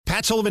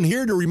Matt Sullivan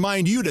here to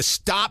remind you to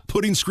stop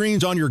putting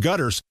screens on your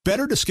gutters.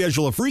 Better to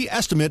schedule a free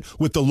estimate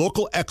with the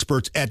local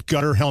experts at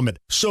Gutter Helmet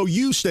so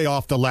you stay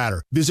off the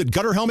ladder. Visit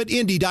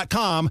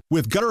GutterHelmetIndy.com.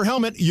 With Gutter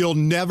Helmet, you'll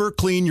never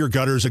clean your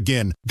gutters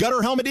again.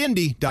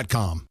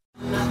 GutterHelmetIndy.com.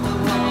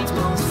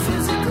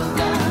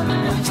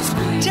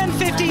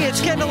 10:50,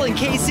 it's Kendall and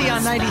Casey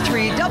on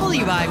 93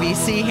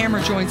 WIBC.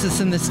 Hammer joins us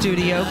in the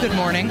studio. Good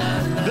morning.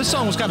 This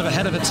song was kind of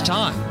ahead of its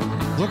time.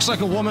 Looks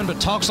like a woman, but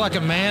talks like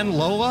a man,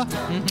 Lola.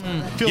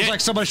 Mm-hmm. Feels like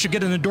somebody should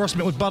get an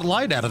endorsement with Bud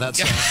Light out of that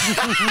song.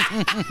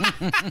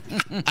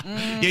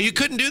 Yeah, you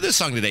couldn't do this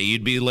song today.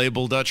 You'd be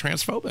labeled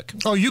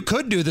transphobic. Oh, you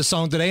could do this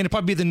song today, and it'd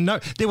probably be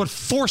they would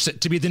force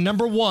it to be the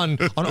number one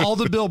on all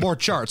the Billboard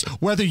charts.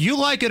 Whether you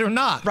like it or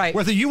not, right?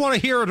 Whether you want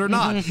to hear it or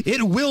not,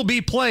 it will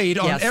be played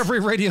on every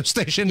radio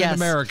station in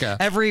America.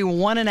 Every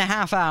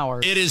 1.5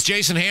 hours. It is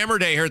Jason Hammer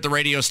Day here at the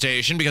radio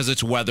station because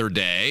it's weather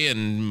day,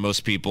 and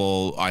most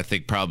people, I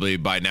think, probably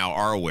by now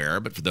are aware,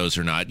 but for those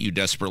who are not, you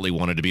desperately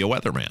wanted to be a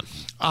weatherman.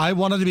 I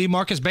wanted to be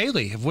Marcus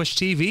Bailey of Wish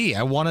TV.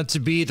 I wanted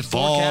to be the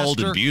forecaster. Bald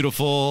and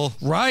beautiful.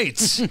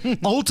 Right.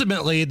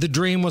 Ultimately, the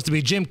dream was to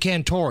be Jim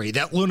Cantori,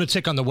 that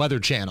lunatic on the Weather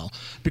Channel,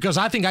 because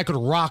I think I could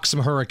rock some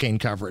hurricane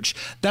coverage.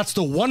 That's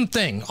the one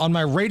thing on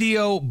my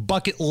radio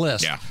bucket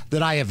list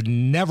that I have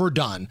never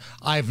done.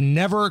 I've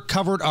never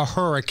covered a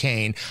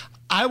hurricane.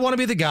 I want to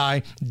be the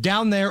guy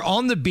down there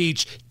on the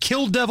beach,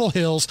 Kill Devil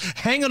Hills,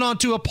 hanging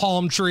onto a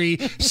palm tree,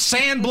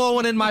 sand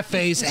blowing in my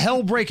face,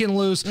 hell breaking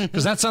loose,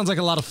 because that sounds like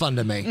a lot of fun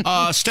to me.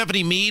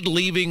 Stephanie Mead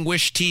leaving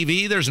Wish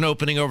TV. There's an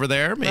opening over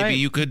there. Maybe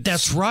you could.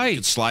 That's right.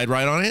 Could slide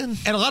right on in.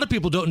 And a lot of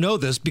people don't know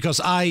this because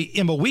I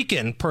am a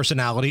weekend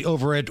personality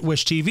over at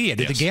Wish TV. I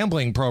did the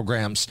gambling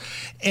programs.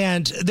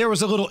 And there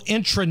was a little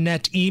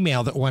intranet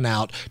email that went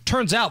out.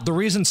 Turns out the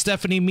reason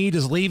Stephanie Mead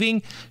is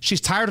leaving, she's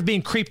tired of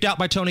being creeped out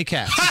by Tony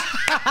Katz.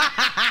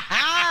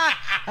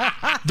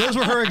 Those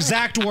were her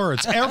exact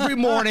words. Every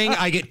morning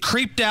I get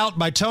creeped out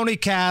by Tony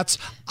Katz.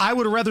 I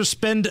would rather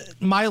spend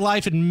my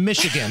life in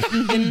Michigan,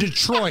 in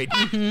Detroit,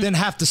 than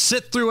have to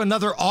sit through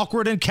another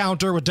awkward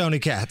encounter with Tony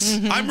Katz.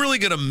 I'm really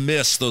going to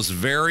miss those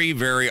very,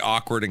 very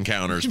awkward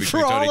encounters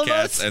between Tony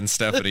Katz and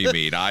Stephanie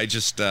Mead. I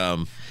just...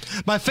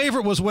 My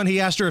favorite was when he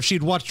asked her if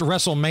she'd watched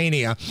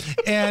WrestleMania,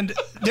 and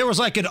there was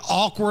like an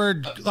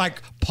awkward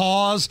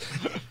pause.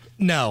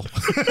 No.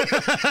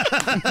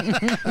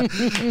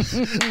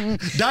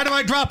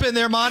 Dynamite drop in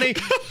there, Monty.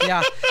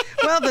 Yeah.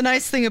 Well, the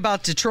nice thing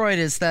about Detroit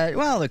is that,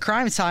 the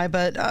crime's high,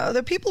 but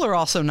the people are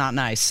also not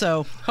nice.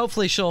 So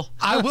hopefully she'll...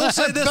 I will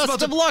say this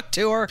best of luck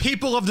to her.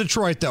 People of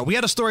Detroit, though. We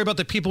had a story about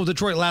the people of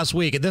Detroit last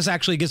week, and this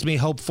actually gives me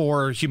hope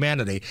for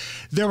humanity.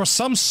 There was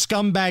some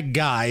scumbag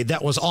guy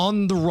that was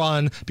on the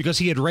run because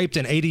he had raped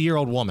an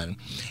 80-year-old woman.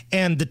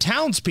 And the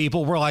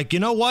townspeople were like, you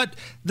know what?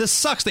 This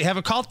sucks. They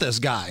haven't caught this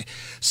guy.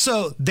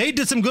 So they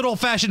did some good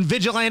old-fashioned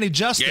vigilante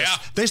justice. Yeah.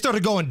 They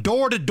started going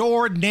door to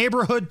door,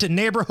 neighborhood to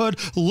neighborhood,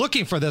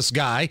 looking for this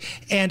guy.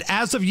 And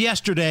as of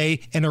yesterday,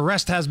 an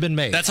arrest has been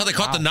made. That's how they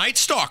caught the Night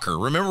Stalker.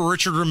 Remember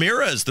Richard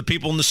Ramirez? The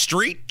people in the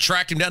street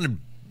tracked him down and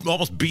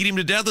almost beat him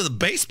to death with the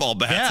baseball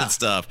bats and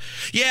stuff.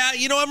 Yeah,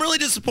 I'm really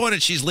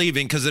disappointed she's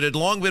leaving because it had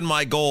long been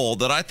my goal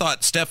that I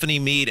thought Stephanie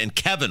Mead and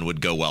Kevin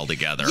would go well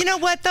together. You know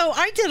what, though?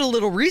 I did a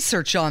little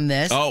research on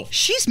this. Oh.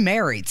 She's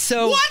married,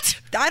 so... What?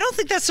 I don't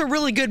think that's a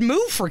really good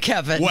move for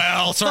Kevin.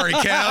 Well, sorry,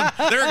 Kev.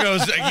 There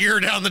goes a year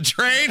down the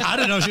drain. I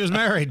didn't know she was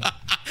married.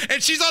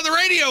 And she's on the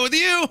radio with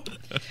you.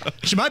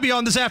 She might be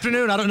on this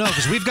afternoon. I don't know,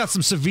 because we've got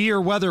some severe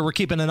weather we're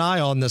keeping an eye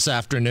on this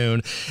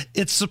afternoon.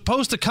 It's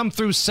supposed to come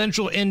through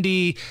central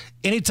Indy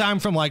anytime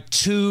from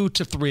 2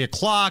 to 3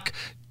 o'clock.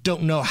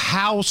 Don't know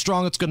how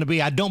strong it's going to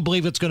be. I don't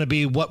believe it's going to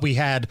be what we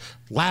had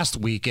last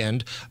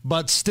weekend,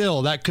 but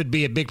still, that could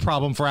be a big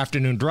problem for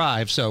afternoon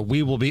drive, so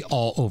we will be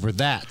all over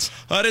that.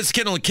 It is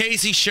Kendall and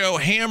Casey show.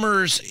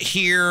 Hammers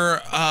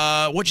here.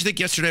 What'd you think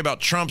yesterday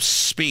about Trump's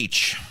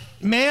speech?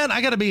 Man,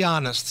 I got to be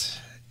honest.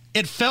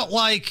 It felt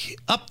like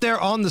up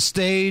there on the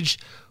stage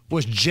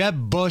was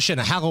Jeb Bush in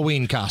a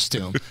Halloween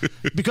costume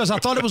because I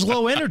thought it was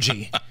low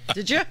energy.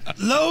 Did you?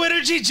 Low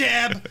energy,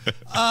 Jeb.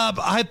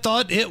 I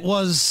thought it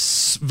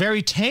was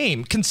very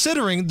tame,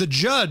 considering the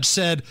judge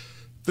said,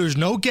 there's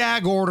no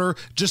gag order,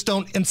 just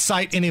don't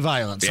incite any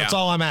violence. That's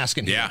all I'm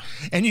asking here.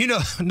 Yeah. And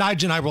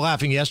Nigel and I were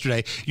laughing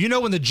yesterday.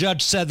 When the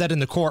judge said that in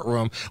the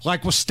courtroom,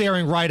 was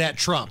staring right at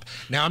Trump.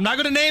 Now, I'm not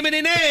going to name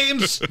any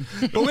names,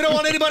 but we don't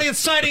want anybody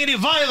inciting any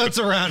violence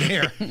around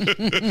here.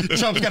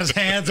 Trump's got his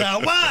hands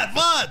out.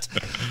 What?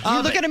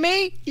 You looking at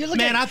me?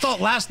 Man, I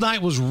thought last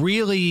night was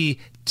really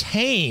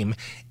tame,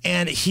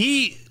 and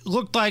he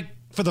looked like,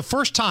 for the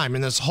first time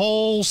in this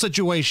whole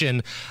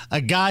situation, a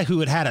guy who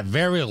had had a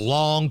very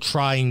long,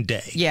 trying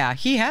day. Yeah,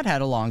 he had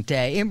a long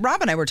day. And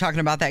Rob and I were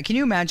talking about that. Can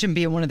you imagine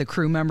being one of the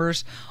crew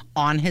members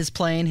on his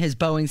plane, his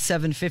Boeing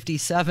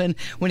 757,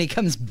 when he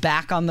comes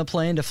back on the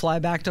plane to fly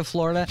back to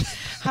Florida.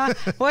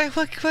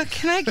 What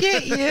can I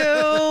get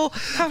you?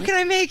 How can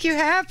I make you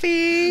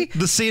happy?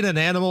 The scene in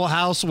Animal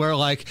House where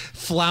like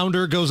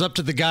Flounder goes up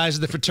to the guys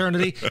in the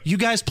fraternity. You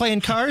guys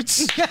playing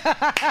cards?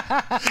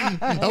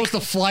 That was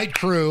the flight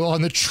crew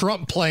on the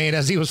Trump plane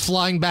as he was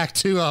flying back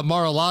to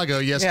Mar-a-Lago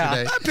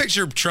yesterday. Yeah. I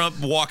picture Trump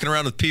walking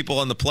around with people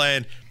on the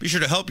plane. Be sure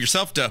to help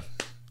yourself to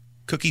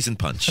cookies and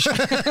punch.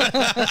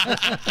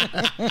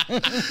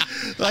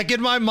 Like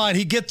in my mind,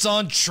 he gets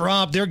on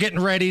Trump. They're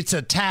getting ready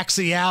to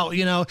taxi out.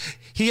 You know,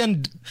 he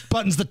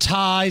unbuttons the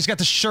tie. He's got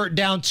the shirt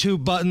down 2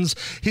 buttons.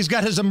 He's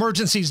got his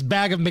emergencies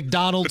bag of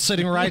McDonald's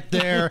sitting right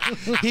there.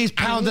 He's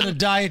pounding a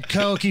Diet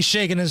Coke. He's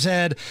shaking his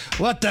head.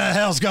 What the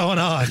hell's going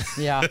on?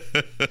 Yeah.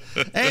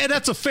 And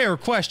that's a fair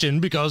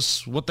question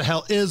because what the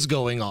hell is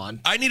going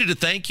on? I needed to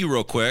thank you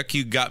real quick.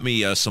 You got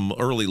me some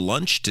early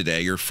lunch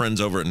today. Your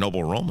friends over at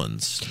Noble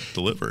Romans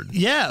delivered.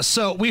 Yeah,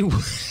 so we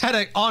had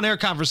an on-air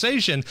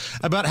conversation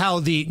about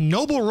how the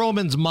Noble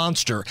Romans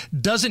monster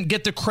doesn't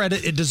get the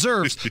credit it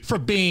deserves for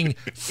being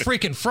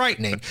freaking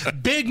frightening.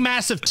 Big,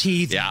 massive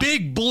teeth,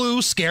 big,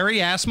 blue,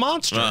 scary-ass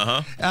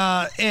monster.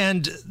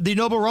 And the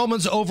Noble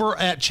Romans over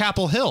at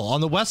Chapel Hill on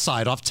the west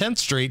side off 10th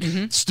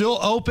Street, still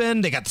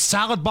open. They got the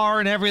salad bar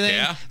and everything.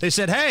 Yeah. They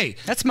said, hey.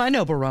 That's my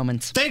Noble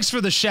Romans. Thanks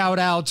for the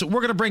shout-out.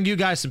 We're going to bring you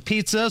guys some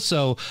pizza.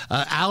 So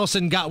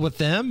Allison got with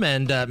them,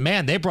 and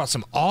man, they brought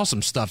some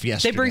awesome stuff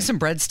yesterday. They bring some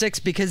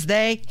breadsticks because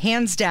they,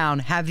 hands down,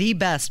 have the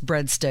best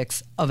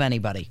breadsticks of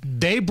anybody.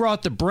 They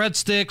brought the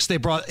breadsticks. They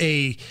brought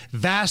a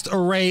vast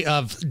array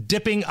of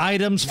dipping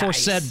items for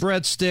said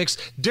breadsticks,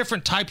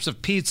 different types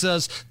of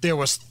pizzas. There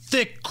was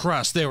thick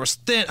crust. There was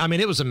thin. I mean,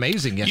 it was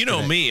amazing yesterday. You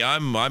know me.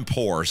 I'm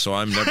poor, so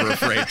I'm never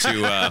afraid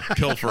to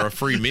pilfer a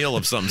free meal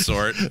of some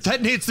sort.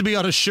 That needs to be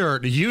on a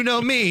shirt. You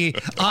know me.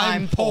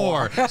 I'm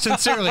poor.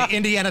 Sincerely,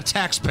 Indiana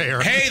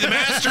taxpayer. Hey, the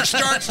Master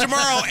starts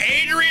tomorrow.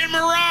 Adrian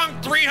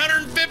Morong,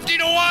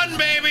 350-1,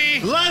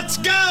 baby. Let's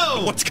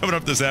go. What's coming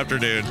up this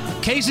afternoon?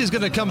 Casey's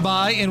going to come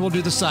by and we'll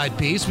do the side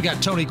piece. We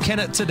got Tony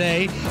Kennett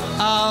today.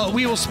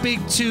 We will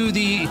speak to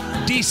the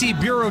D.C.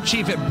 Bureau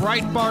Chief at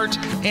Breitbart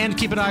and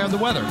keep an eye on the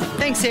weather.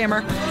 Thanks,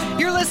 Hammer.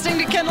 You're listening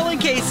to Kendall and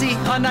Casey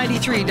on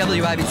 93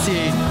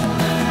 WIBC.